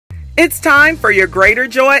It's time for your Greater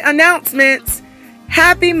Joy announcements.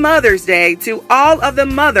 Happy Mother's Day to all of the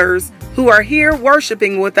mothers who are here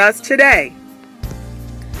worshiping with us today.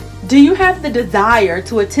 Do you have the desire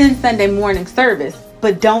to attend Sunday morning service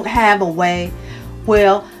but don't have a way?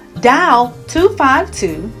 Well, dial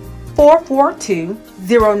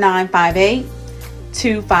 252-442-0958,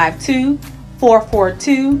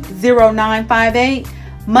 252-442-0958,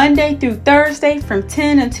 Monday through Thursday from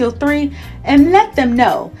 10 until 3, and let them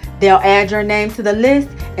know. They'll add your name to the list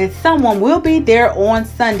and someone will be there on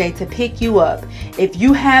Sunday to pick you up. If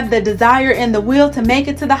you have the desire and the will to make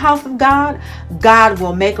it to the house of God, God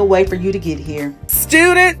will make a way for you to get here.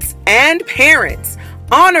 Students and parents,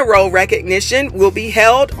 honor roll recognition will be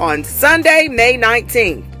held on Sunday, May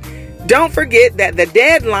 19th. Don't forget that the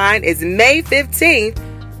deadline is May 15th.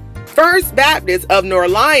 First Baptist of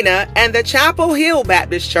Norlina and the Chapel Hill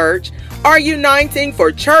Baptist Church are uniting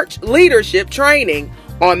for church leadership training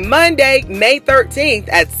on Monday, May 13th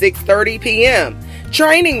at 6:30 p.m.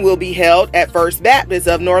 Training will be held at First Baptist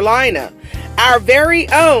of Norlina. Our very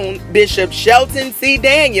own Bishop Shelton C.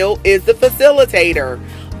 Daniel is the facilitator.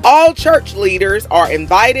 All church leaders are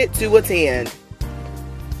invited to attend.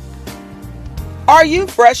 Are you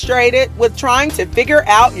frustrated with trying to figure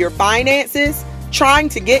out your finances? Trying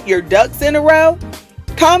to get your ducks in a row?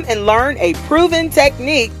 Come and learn a proven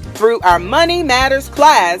technique through our Money Matters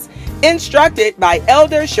class instructed by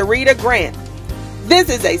Elder Sharita Grant. This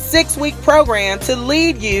is a 6-week program to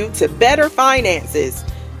lead you to better finances.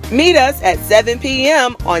 Meet us at 7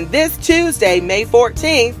 p.m. on this Tuesday, May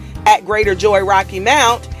 14th at Greater Joy Rocky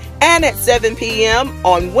Mount, and at 7 p.m.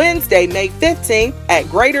 on Wednesday, May 15th at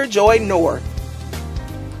Greater Joy North.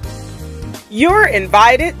 You're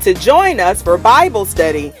invited to join us for Bible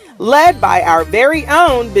study led by our very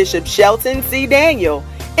own Bishop Shelton C. Daniel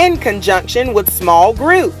in conjunction with small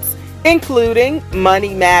groups, including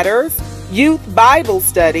Money Matters, Youth Bible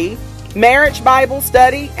Study, Marriage Bible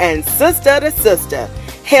Study, and Sister to Sister,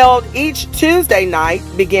 held each Tuesday night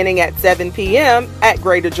beginning at 7 p.m. at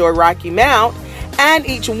Greater Joy Rocky Mount and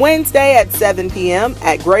each Wednesday at 7 p.m.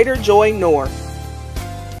 at Greater Joy North.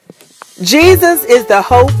 Jesus is the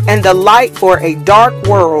hope and the light for a dark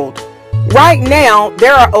world. Right now,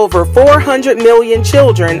 there are over 400 million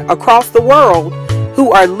children across the world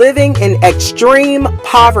who are living in extreme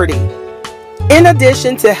poverty. In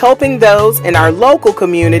addition to helping those in our local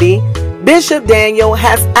community, Bishop Daniel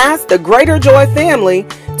has asked the Greater Joy family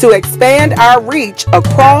to expand our reach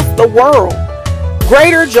across the world.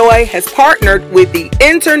 Greater Joy has partnered with the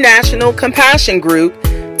International Compassion Group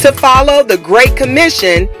to follow the Great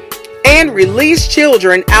Commission and release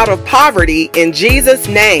children out of poverty in Jesus'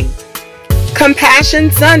 name. Compassion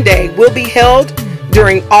Sunday will be held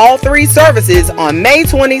during all 3 services on May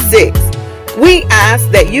 26th. We ask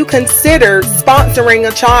that you consider sponsoring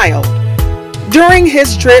a child. During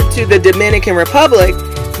his trip to the Dominican Republic,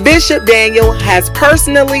 Bishop Daniel has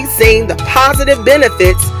personally seen the positive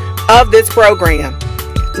benefits of this program.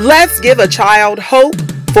 Let's give a child hope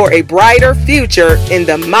for a brighter future in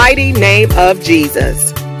the mighty name of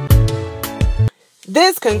Jesus.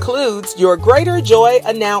 This concludes your Greater Joy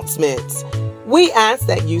announcements. We ask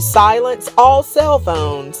that you silence all cell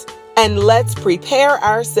phones and let's prepare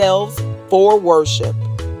ourselves for worship.